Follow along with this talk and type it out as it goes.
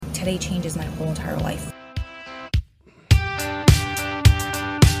today changes my whole entire life.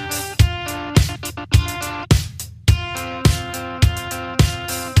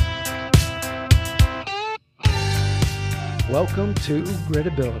 Welcome to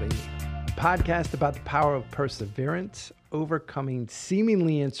Gritability, a podcast about the power of perseverance, overcoming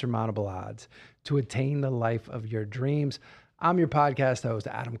seemingly insurmountable odds to attain the life of your dreams. I'm your podcast host,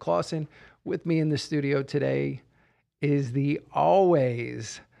 Adam Clausen. With me in the studio today is the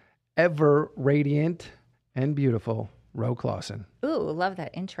always ever radiant and beautiful Ro Clausen. Ooh, love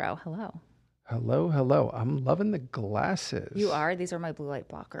that intro. Hello. Hello, hello. I'm loving the glasses. You are? These are my blue light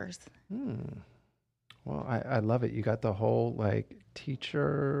blockers. Well, I love it. You got the whole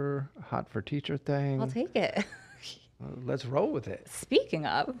teacher, hot for teacher thing. I'll take it. Let's roll with it. Speaking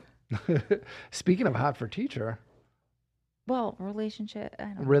of. Speaking of hot for teacher. Well, relationships,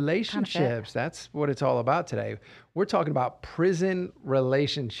 Kind of that's what it's all about today. We're talking about prison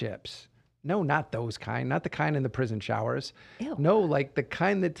relationships. No, not those kind. Not the kind in the prison showers. Ew. No, like the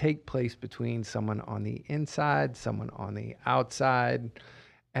kind that take place between someone on the inside, someone on the outside.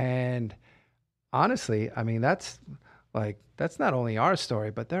 And honestly, I mean, that's not only our story,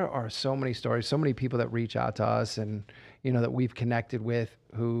 but there are so many stories, so many people that reach out to us and, that we've connected with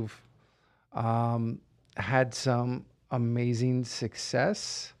who've had some amazing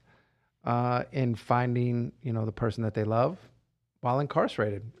success in finding, the person that they love while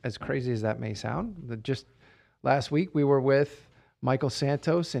incarcerated, as crazy as that may sound. Just last week, we were with Michael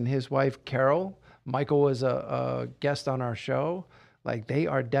Santos and his wife, Carol. Michael was a guest on our show. They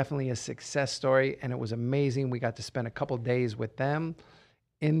are definitely a success story, and it was amazing. We got to spend a couple days with them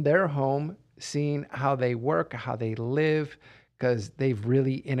in their home, seeing how they work, how they live, because they've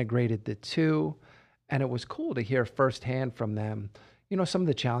really integrated the two. And it was cool to hear firsthand from them, some of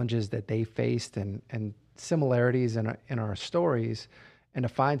the challenges that they faced and similarities in our stories, and to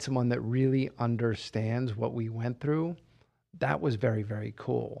find someone that really understands what we went through. That was very, very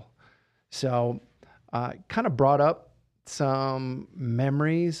cool. So kind of brought up some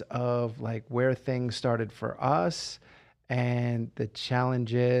memories of where things started for us and the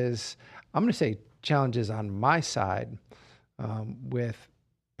challenges. I'm going to say challenges on my side with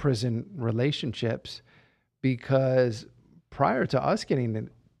prison relationships, because prior to us getting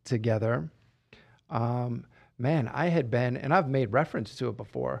together, I had been, and I've made reference to it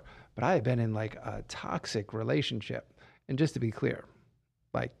before, but I had been in a toxic relationship. And just to be clear,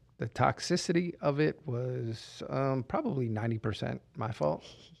 the toxicity of it was probably 90% my fault,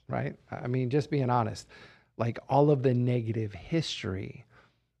 right? I mean, just being honest, all of the negative history,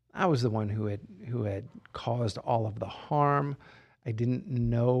 I was the one who had caused all of the harm. I didn't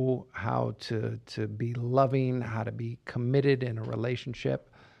know how to be loving, how to be committed in a relationship.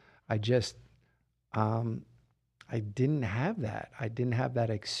 I just, I didn't have that. I didn't have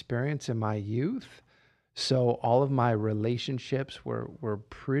that experience in my youth. So all of my relationships were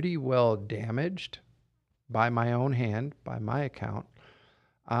pretty well damaged by my own hand, by my account.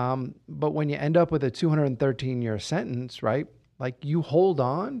 But when you end up with a 213-year sentence, right, you hold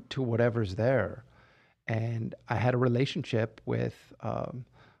on to whatever's there. And I had a relationship with a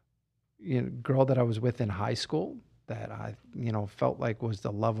girl that I was with in high school that I, felt like was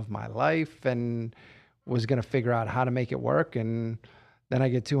the love of my life and was going to figure out how to make it work. And then I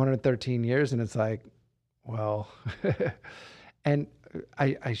get 213 years and it's well, and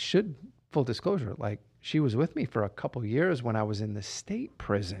I should, full disclosure, she was with me for a couple years when I was in the state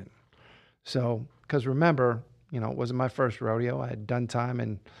prison. So, because remember, it wasn't my first rodeo. I had done time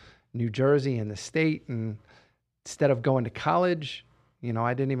in New Jersey in the state, and instead of going to college,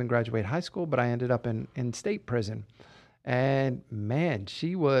 I didn't even graduate high school, but I ended up in state prison. And man,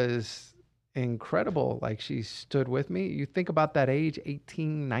 she was incredible. She stood with me. You think about that age,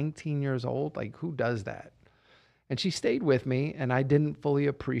 18, 19 years old, who does that? And she stayed with me, and I didn't fully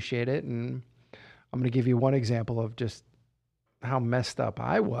appreciate it. And I'm going to give you one example of just how messed up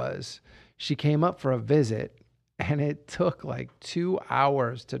I was. She came up for a visit, and it took 2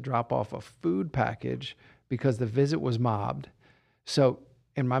 hours to drop off a food package because the visit was mobbed. So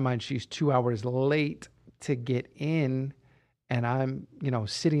in my mind, she's 2 hours late to get in, and I'm,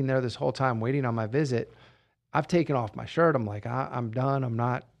 sitting there this whole time waiting on my visit. I've taken off my shirt. I'm I'm done. I'm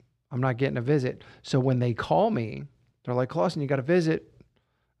not getting a visit. So when they call me, they're like, Clausen, you got a visit?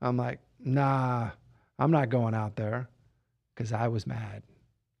 I'm like, nah, I'm not going out there, because I was mad.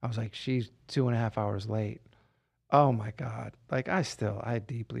 I was like, she's 2.5 hours late. Oh my God. I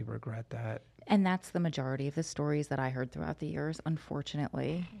deeply regret that. And that's the majority of the stories that I heard throughout the years,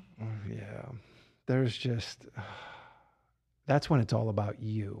 unfortunately. Yeah. There's just, that's when it's all about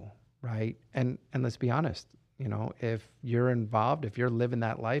you, right? And let's be honest, If you're involved, if you're living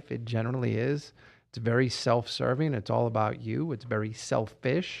that life, it generally is. It's very self-serving. It's all about you. It's very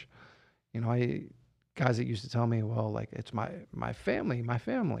selfish. I guys that used to tell me, well, like it's my family, my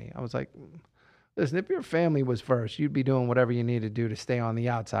family. I was like, listen, if your family was first, you'd be doing whatever you need to do to stay on the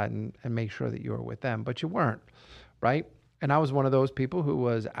outside and make sure that you were with them, but you weren't, right? And I was one of those people who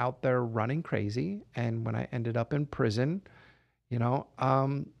was out there running crazy. And when I ended up in prison, you know,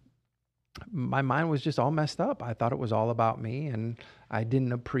 um, my mind was just all messed up. I thought it was all about me and I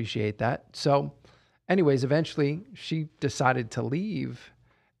didn't appreciate that. So, anyways, eventually she decided to leave.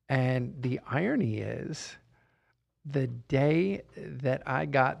 And the irony is, the day that I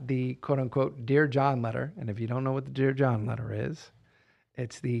got the quote unquote Dear John letter, and if you don't know what the Dear John letter is,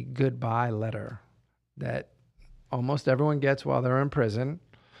 it's the goodbye letter that almost everyone gets while they're in prison.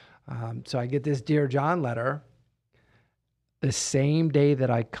 So I get this Dear John letter the same day that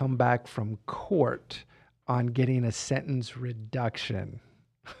I come back from court on getting a sentence reduction.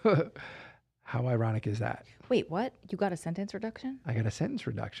 How ironic is that? Wait, what? You got a sentence reduction? I got a sentence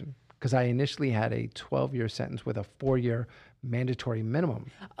reduction because I initially had a 12-year sentence with a 4-year mandatory minimum.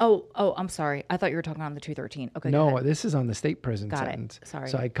 Oh, I'm sorry. I thought you were talking on the 213. Okay, go No, ahead. this is on the state prison Got it. sentence. Sorry.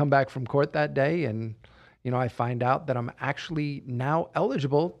 So I come back from court that day and, I find out that I'm actually now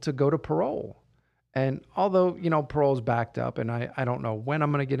eligible to go to parole. And although, parole's backed up and I don't know when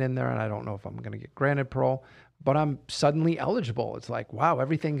I'm going to get in there and I don't know if I'm going to get granted parole, but I'm suddenly eligible. It's like, wow,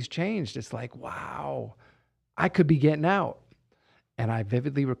 everything's changed. It's like, wow, I could be getting out. And I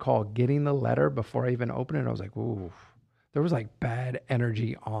vividly recall getting the letter before I even opened it. I was like, ooh, there was like bad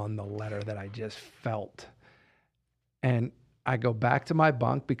energy on the letter that I just felt. And I go back to my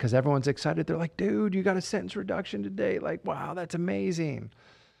bunk because everyone's excited. They're like, dude, you got a sentence reduction today. Like, wow, that's amazing.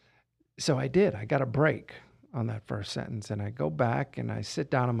 So I did. I got a break on that first sentence. And I go back and I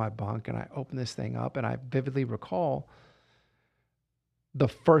sit down on my bunk and I open this thing up and I vividly recall the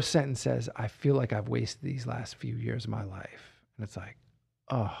first sentence says, I feel like I've wasted these last few years of my life. And it's like,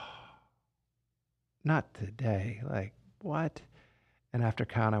 oh, not today. Like, what? And after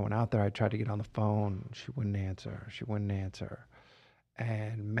count, I went out there. I tried to get on the phone. She wouldn't answer. She wouldn't answer.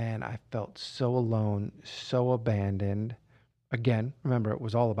 And man, I felt so alone, so abandoned. Again, remember, it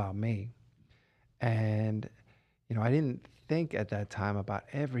was all about me. And, I didn't think at that time about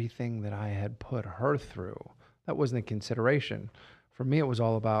everything that I had put her through. That wasn't a consideration. For me, it was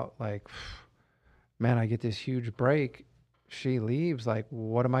all about like, man, I get this huge break. She leaves. Like,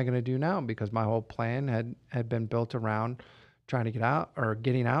 what am I going to do now? Because my whole plan had been built around trying to get out or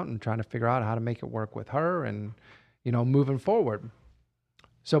getting out and trying to figure out how to make it work with her and, moving forward.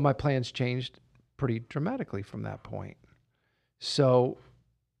 So my plans changed pretty dramatically from that point. So,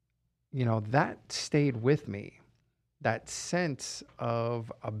 that stayed with me. That sense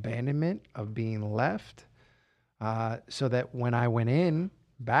of abandonment, of being left, so that when I went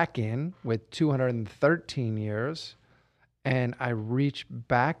back in with 213 years, and I reached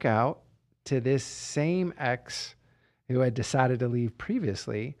back out to this same ex who had decided to leave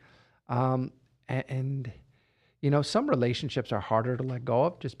previously, and some relationships are harder to let go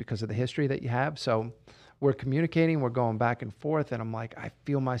of just because of the history that you have. So we're communicating, we're going back and forth, and I'm like, I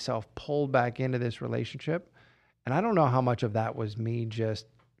feel myself pulled back into this relationship. And I don't know how much of that was me just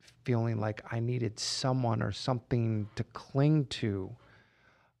feeling like I needed someone or something to cling to.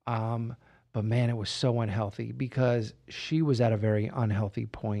 But man, it was so unhealthy because she was at a very unhealthy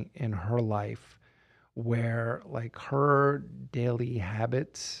point in her life where like her daily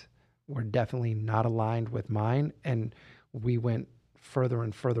habits were definitely not aligned with mine. And we went further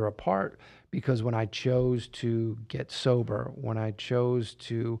and further apart because when I chose to get sober, when I chose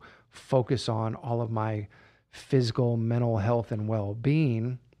to focus on all of my physical, mental health and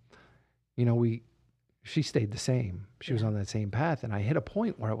well-being, she stayed the same. She was on that same path. And I hit a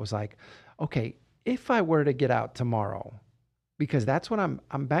point where it was like, okay, if I were to get out tomorrow, because that's what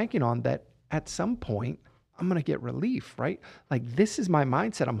I'm banking on, that at some point I'm going to get relief, right? Like this is my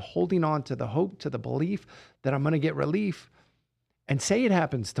mindset. I'm holding on to the hope, to the belief that I'm going to get relief. And say it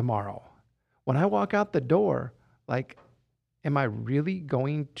happens tomorrow. When I walk out the door, like, am I really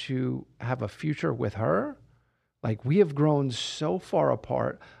going to have a future with her? Like we have grown so far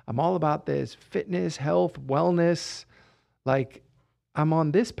apart. I'm all about this fitness, health, wellness. Like I'm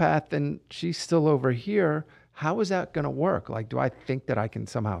on this path and she's still over here. How is that going to work? Like, do I think that I can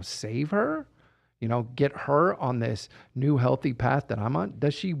somehow save her? Get her on this new healthy path that I'm on?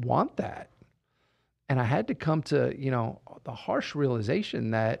 Does she want that? And I had to come to, the harsh realization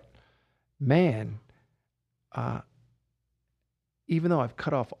that, man, even though I've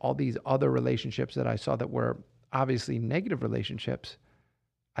cut off all these other relationships that I saw that were obviously negative relationships,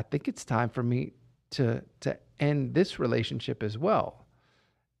 I think it's time for me to end this relationship as well.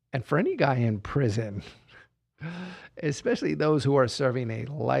 And for any guy in prison, especially those who are serving a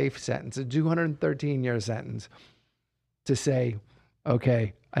life sentence, a 213-year sentence, to say,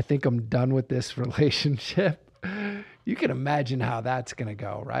 okay, I think I'm done with this relationship. You can imagine how that's going to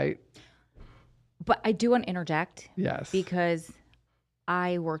go, right? But I do want to interject. Yes. Because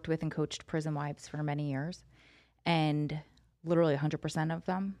I worked with and coached prison wives for many years. And literally 100% of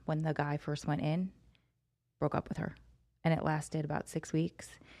them, when the guy first went in, broke up with her. And it lasted about 6 weeks.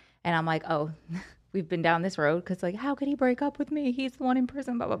 And I'm like, oh, we've been down this road because, like, how could he break up with me? He's the one in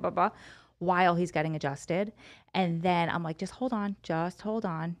prison, blah, blah, blah, blah, while he's getting adjusted. And then I'm like, just hold on.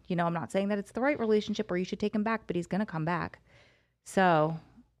 You know, I'm not saying that it's the right relationship or you should take him back, but he's going to come back. So,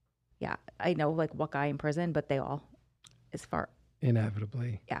 yeah, I know, like, what guy in prison, but they all, as far.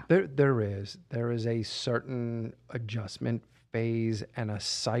 Inevitably. Yeah. There is a certain adjustment phase and a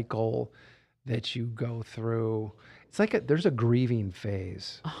cycle that you go through. It's like there's a grieving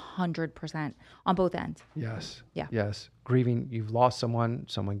phase. 100% on both ends. Yes. Yeah. Yes. Grieving. You've lost someone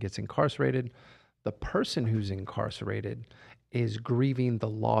gets incarcerated. The person who's incarcerated is grieving the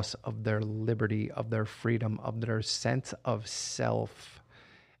loss of their liberty, of their freedom, of their sense of self.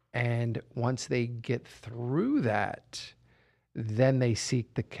 And once they get through that, then they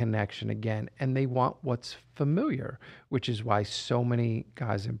seek the connection again, and they want what's familiar, which is why so many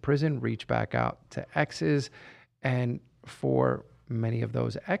guys in prison reach back out to exes. And for many of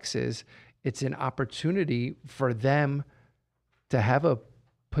those exes, it's an opportunity for them to have a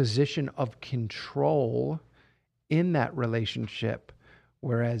position of control in that relationship,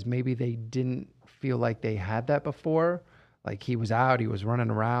 whereas maybe they didn't feel like they had that before. Like, he was out, he was running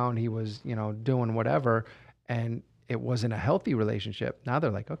around, he was, doing whatever, and it wasn't a healthy relationship. Now they're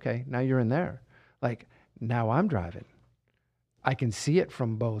like, okay, now you're in there. Like, now I'm driving. I can see it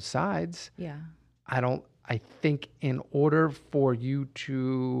from both sides. Yeah. I think in order for you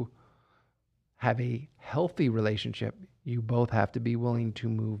to have a healthy relationship, you both have to be willing to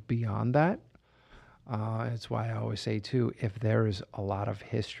move beyond that. It's why I always say too, if there is a lot of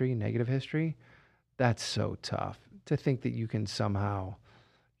history, negative history, that's so tough to think that you can somehow,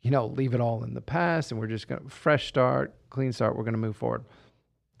 leave it all in the past and we're just going to fresh start, clean start. We're going to move forward.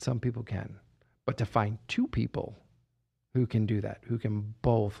 Some people can, but to find two people who can do that, who can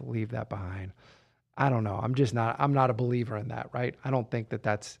both leave that behind, I don't know. I'm not a believer in that, right? I don't think that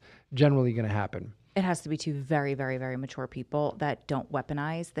that's generally going to happen. It has to be two very, very, very mature people that don't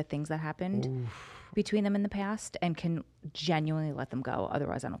weaponize the things that happened between them in the past and can genuinely let them go.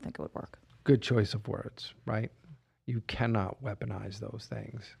 Otherwise, I don't think it would work. Good choice of words, right? You cannot weaponize those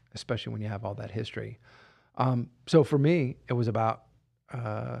things, especially when you have all that history. So for me, it was about,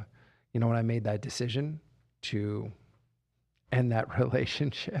 when I made that decision to end that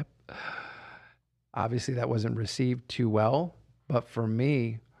relationship, obviously that wasn't received too well. But for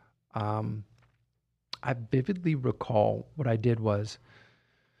me, I vividly recall what I did was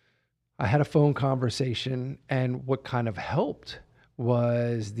I had a phone conversation, and what kind of helped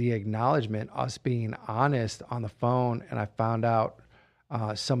was the acknowledgement, us being honest on the phone. And I found out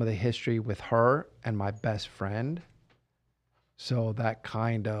some of the history with her and my best friend. So that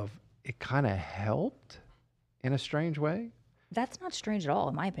kind of helped in a strange way. That's not strange at all,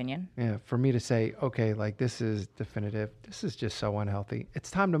 in my opinion. Yeah, for me to say, okay, like, this is definitive. This is just so unhealthy. It's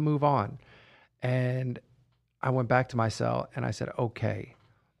time to move on. And I went back to my cell and I said, okay.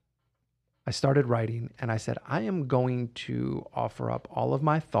 I started writing and I said, I am going to offer up all of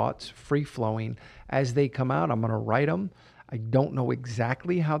my thoughts, free flowing as they come out. I'm going to write them. I don't know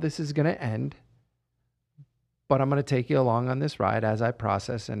exactly how this is going to end, but I'm going to take you along on this ride as I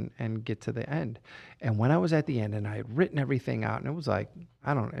process and get to the end. And when I was at the end and I had written everything out, and it was like,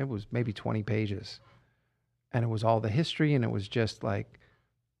 it was maybe 20 pages. And it was all the history, and it was just like,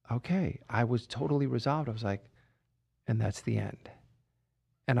 okay, I was totally resolved. I was like, and that's the end.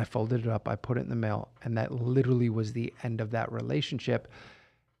 And I folded it up, I put it in the mail, and that literally was the end of that relationship.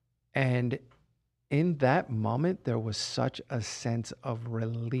 And in that moment, there was such a sense of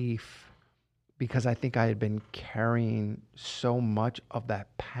relief, because I think I had been carrying so much of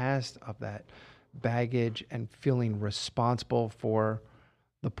that past, of that baggage, and feeling responsible for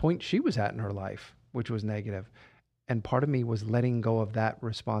the point she was at in her life, which was negative. And part of me was letting go of that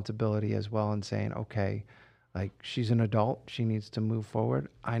responsibility as well and saying, okay, like, she's an adult. She needs to move forward.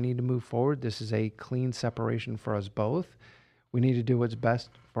 I need to move forward. This is a clean separation for us both. We need to do what's best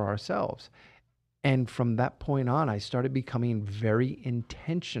for ourselves. And from that point on, I started becoming very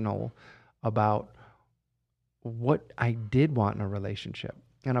intentional about what I did want in a relationship.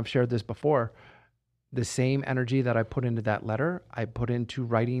 And I've shared this before. The same energy that I put into that letter, I put into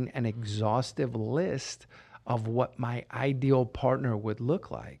writing an exhaustive list of what my ideal partner would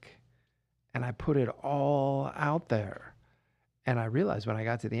look like. And I put it all out there. And I realized when I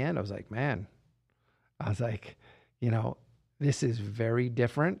got to the end, I was like, man, this is very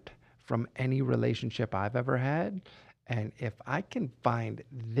different from any relationship I've ever had. And if I can find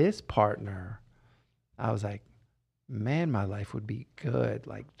this partner, I was like, man, my life would be good.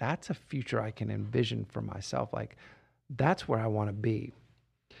 Like, that's a future I can envision for myself. Like, that's where I want to be.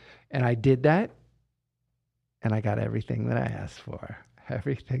 And I did that. And I got everything that I asked for,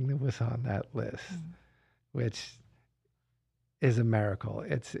 everything that was on that list, which is a miracle.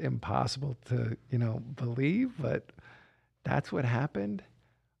 It's impossible to, believe, but that's what happened.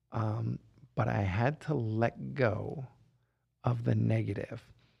 But I had to let go of the negative.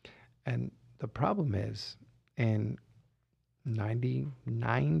 And the problem is, in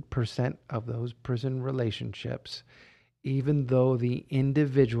 99% of those prison relationships, even though the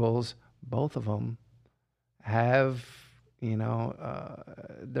individuals, both of them, have,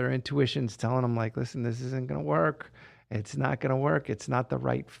 their intuitions telling them like, listen, this isn't going to work. It's not going to work. It's not the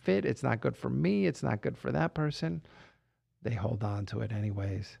right fit. It's not good for me. It's not good for that person. They hold on to it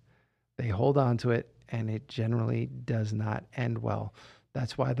anyways. They hold on to it, and it generally does not end well.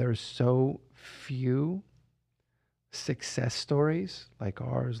 That's why there's so few success stories like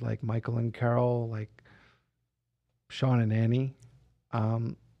ours, like Michael and Carol, like Sean and Annie,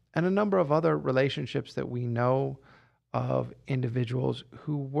 and a number of other relationships that we know of individuals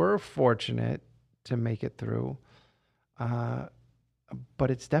who were fortunate to make it through. But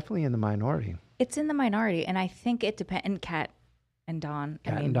it's definitely in the minority. It's in the minority. And I think it depends. And Kat and Don.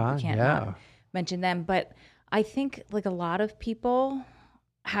 Can't yeah. Not mention them. But I think like a lot of people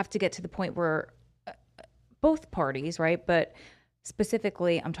have to get to the point where both parties, right? But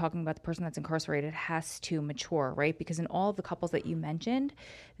specifically, I'm talking about the person that's incarcerated has to mature, right? Because in all of the couples that you mentioned,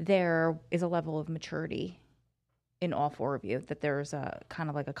 there is a level of maturity in all four of you, that there's a kind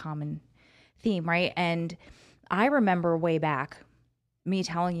of like a common theme, right? And I remember way back me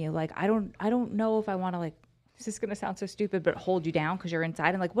telling you, like, I don't know if I want to, like, this is going to sound so stupid, but hold you down because you're inside.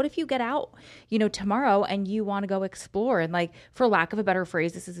 And like, what if you get out, tomorrow and you want to go explore? And like, for lack of a better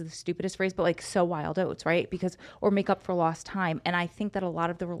phrase, this is the stupidest phrase, but like, sow wild oats, right? Or make up for lost time. And I think that a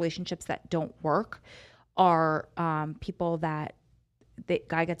lot of the relationships that don't work are people that the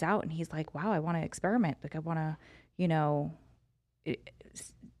guy gets out and he's like, wow, I want to experiment. Like, I want to,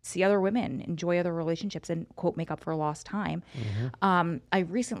 see other women, enjoy other relationships, and quote, make up for lost time. Mm-hmm. I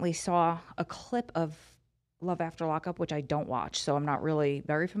recently saw a clip of Love After Lockup, which I don't watch, so I'm not really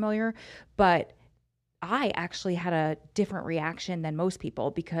very familiar, but I actually had a different reaction than most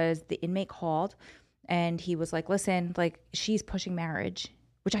people because the inmate called and he was like, listen, like, she's pushing marriage,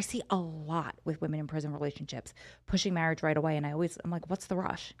 which I see a lot with women in prison relationships, pushing marriage right away. And I'm like, what's the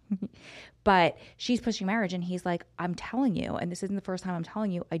rush? But she's pushing marriage. And he's like, I'm telling you, and this isn't the first time I'm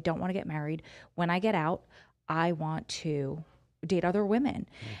telling you, I don't want to get married. When I get out, I want to date other women.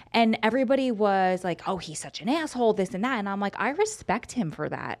 And everybody was like, oh, he's such an asshole, this and that. And I'm like, I respect him for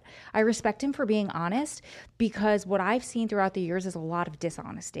that. I respect him for being honest, because what I've seen throughout the years is a lot of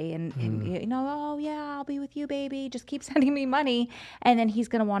dishonesty and oh yeah, I'll be with you, baby. Just keep sending me money. And then he's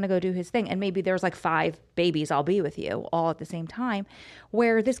going to want to go do his thing. And maybe there's like 5 babies, I'll be with you, all at the same time,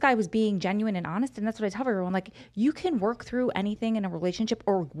 where this guy was being genuine and honest. And that's what I tell everyone, like, you can work through anything in a relationship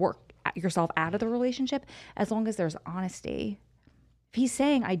or work yourself out of the relationship as long as there's honesty. If he's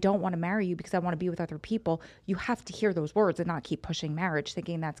saying, I don't want to marry you because I want to be with other people, you have to hear those words and not keep pushing marriage,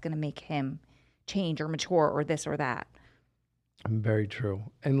 thinking that's going to make him change or mature or this or that. Very true.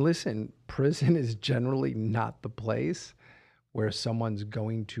 And listen, prison is generally not the place where someone's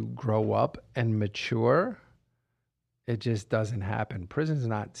going to grow up and mature. It just doesn't happen. Prison's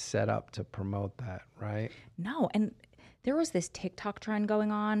not set up to promote that, right? No. And there was this TikTok trend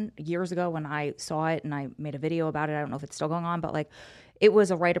going on years ago when I saw it and I made a video about it. I don't know if it's still going on, but like, it was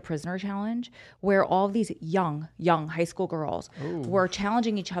a Write a Prisoner challenge where all of these young high school girls were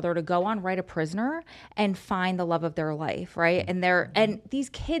challenging each other to go on Write a Prisoner and find the love of their life, right? And these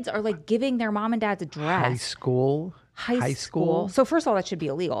kids are like giving their mom and dad's address. High school. So first of all, that should be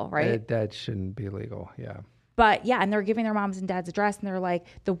illegal, right? That shouldn't be legal, yeah. But yeah, and they're giving their moms and dad's address, and they're like,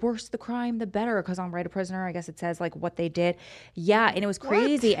 the worse the crime, the better. Because on Write a Prisoner, I guess it says like what they did. Yeah, and it was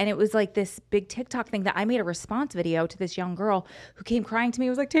crazy. And it was like this big TikTok thing that I made a response video to this young girl who came crying to me. It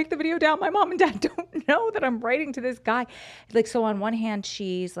was like, take the video down. My mom and dad don't know that I'm writing to this guy. Like, so on one hand,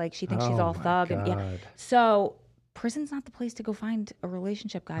 she's like, she thinks she's all thug. God. And yeah. So prison's not the place to go find a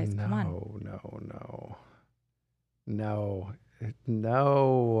relationship, guys. Come on. No.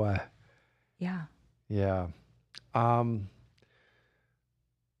 Yeah. Yeah.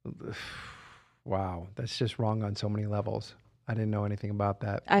 Wow. That's just wrong on so many levels. I didn't know anything about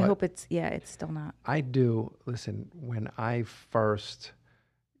that. I but hope it's still not. I do. Listen, when I first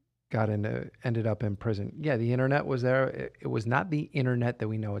ended up in prison, yeah, the internet was there. It was not the internet that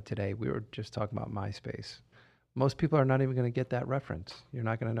we know it today. We were just talking about MySpace. Most people are not even going to get that reference. You're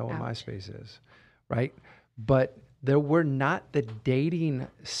not going to know what Ouch. MySpace is, right? But there were not the dating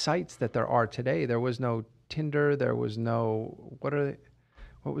sites that there are today. There was no Tinder. There was no, what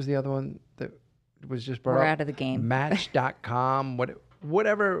was the other one that was just brought We're up? out of the game. Match.com,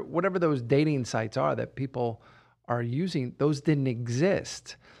 whatever those dating sites are that people are using, those didn't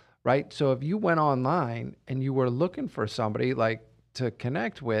exist, right? So if you went online and you were looking for somebody like to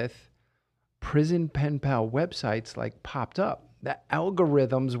connect with, prison pen pal websites like popped up. The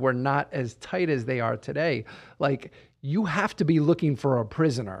algorithms were not as tight as they are today. Like you have to be looking for a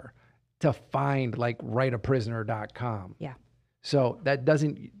prisoner to find like writeaprisoner.com. Yeah. So that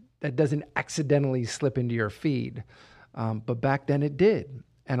doesn't accidentally slip into your feed. But back then it did.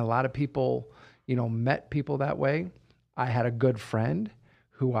 And a lot of people, met people that way. I had a good friend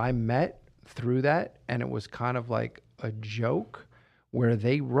who I met through that. And it was kind of like a joke where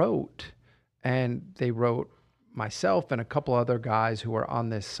they wrote myself and a couple other guys who were on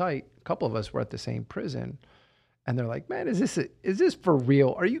this site. A couple of us were at the same prison. And they're like, man, is this for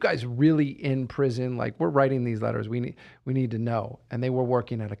real? Are you guys really in prison? Like, we're writing these letters. We need to know. And they were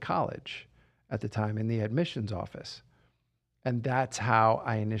working at a college at the time in the admissions office. And that's how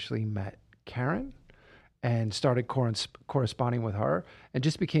I initially met Karen and started corresponding with her and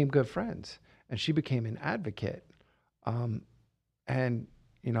just became good friends. And she became an advocate.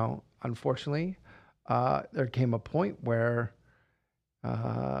 Unfortunately, there came a point where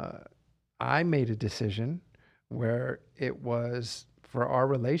I made a decision where it was for our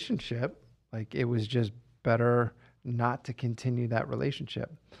relationship, like it was just better not to continue that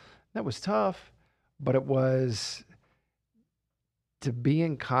relationship. That was tough, but it was to be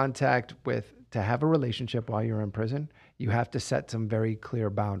in contact with, to have a relationship while you're in prison, you have to set some very clear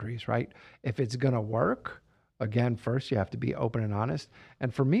boundaries, right? If it's going to work, again, first you have to be open and honest.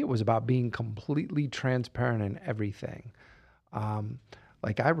 And for me, it was about being completely transparent in everything.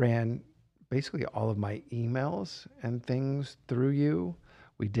 Like I ran basically all of my emails and things through you.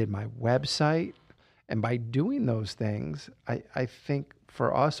 We did my website. And by doing those things, I think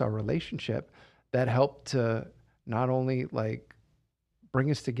for us, our relationship, that helped to not only like bring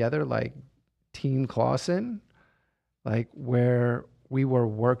us together like Team Clausen, like where we were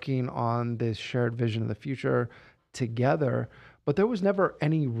working on this shared vision of the future together, but there was never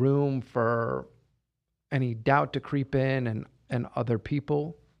any room for any doubt to creep in and other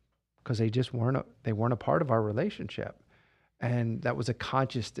people, because they just weren't a part of our relationship. And that was a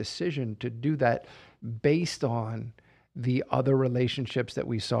conscious decision to do that based on the other relationships that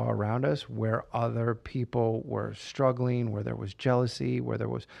we saw around us, where other people were struggling, where there was jealousy, where there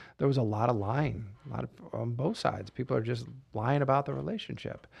was a lot of lying, on both sides. People are just lying about the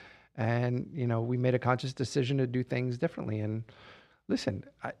relationship. And, we made a conscious decision to do things differently. And listen,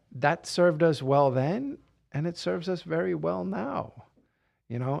 that served us well then, and it serves us very well now.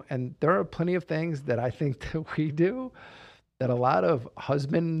 And there are plenty of things that I think that we do that a lot of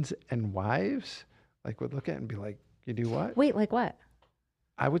husbands and wives like would look at and be like, you do what? Wait, like what?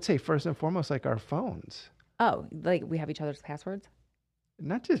 I would say first and foremost, like our phones. Oh, like we have each other's passwords?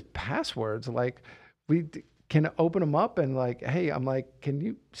 Not just passwords. Like we can open them up and like, hey, I'm like, can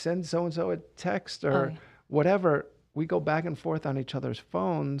you send so-and-so a text or whatever? We go back and forth on each other's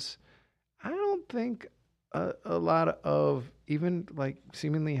phones. I don't think a lot of even like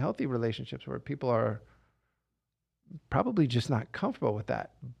seemingly healthy relationships where people are probably just not comfortable with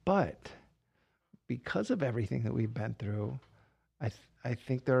that. But because of everything that we've been through, I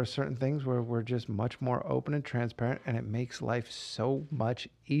think there are certain things where we're just much more open and transparent, and it makes life so much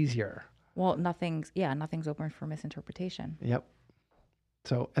easier. Well, nothing's open for misinterpretation. Yep.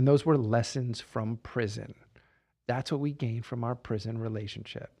 So, and those were lessons from prison. That's what we gained from our prison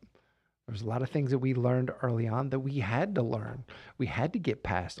relationship. There's a lot of things that we learned early on that we had to learn. We had to get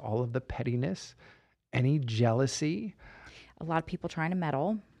past all of the pettiness, any jealousy. A lot of people trying to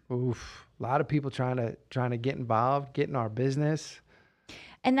meddle. Oof. A lot of people trying to get involved, get in our business.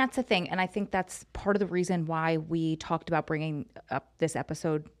 And that's the thing. And I think that's part of the reason why we talked about bringing up this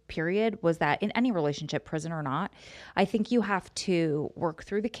episode, period, was that in any relationship, prison or not, I think you have to work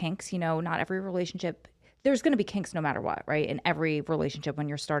through the kinks. Not every relationship, there's going to be kinks no matter what, right? In every relationship when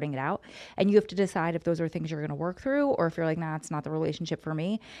you're starting it out. And you have to decide if those are things you're going to work through, or if you're like, nah, it's not the relationship for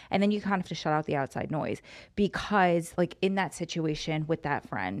me. And then you kind of have to shut out the outside noise, because like in that situation with that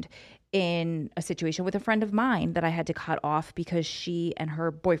friend, in a situation with a friend of mine that I had to cut off because she and her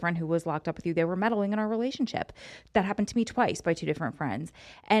boyfriend, who was locked up with you, they were meddling in our relationship. That happened to me twice by two different friends.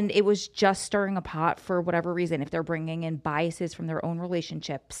 And it was just stirring a pot for whatever reason. If they're bringing in biases from their own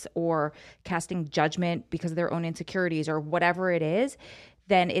relationships or casting judgment because of their own insecurities or whatever it is,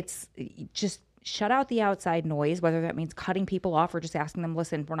 then it's just shut out the outside noise, whether that means cutting people off or just asking them,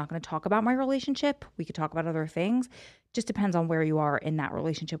 listen, we're not going to talk about my relationship. We could talk about other things. Just depends on where you are in that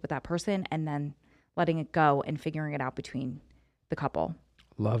relationship with that person, and then letting it go and figuring it out between the couple.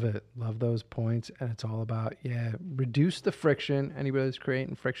 Love it. Love those points. And it's all about, reduce the friction. Anybody that's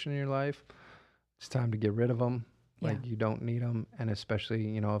creating friction in your life, it's time to get rid of them. Like you don't need them. And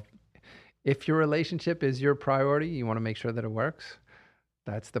especially, if your relationship is your priority, you want to make sure that it works.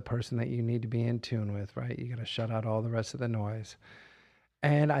 That's the person that you need to be in tune with, right? You got to shut out all the rest of the noise.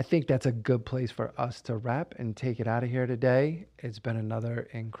 And I think that's a good place for us to wrap and take it out of here today. It's been another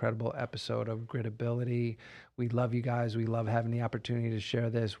incredible episode of Gritability. We love you guys. We love having the opportunity to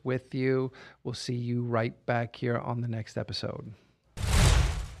share this with you. We'll see you right back here on the next episode.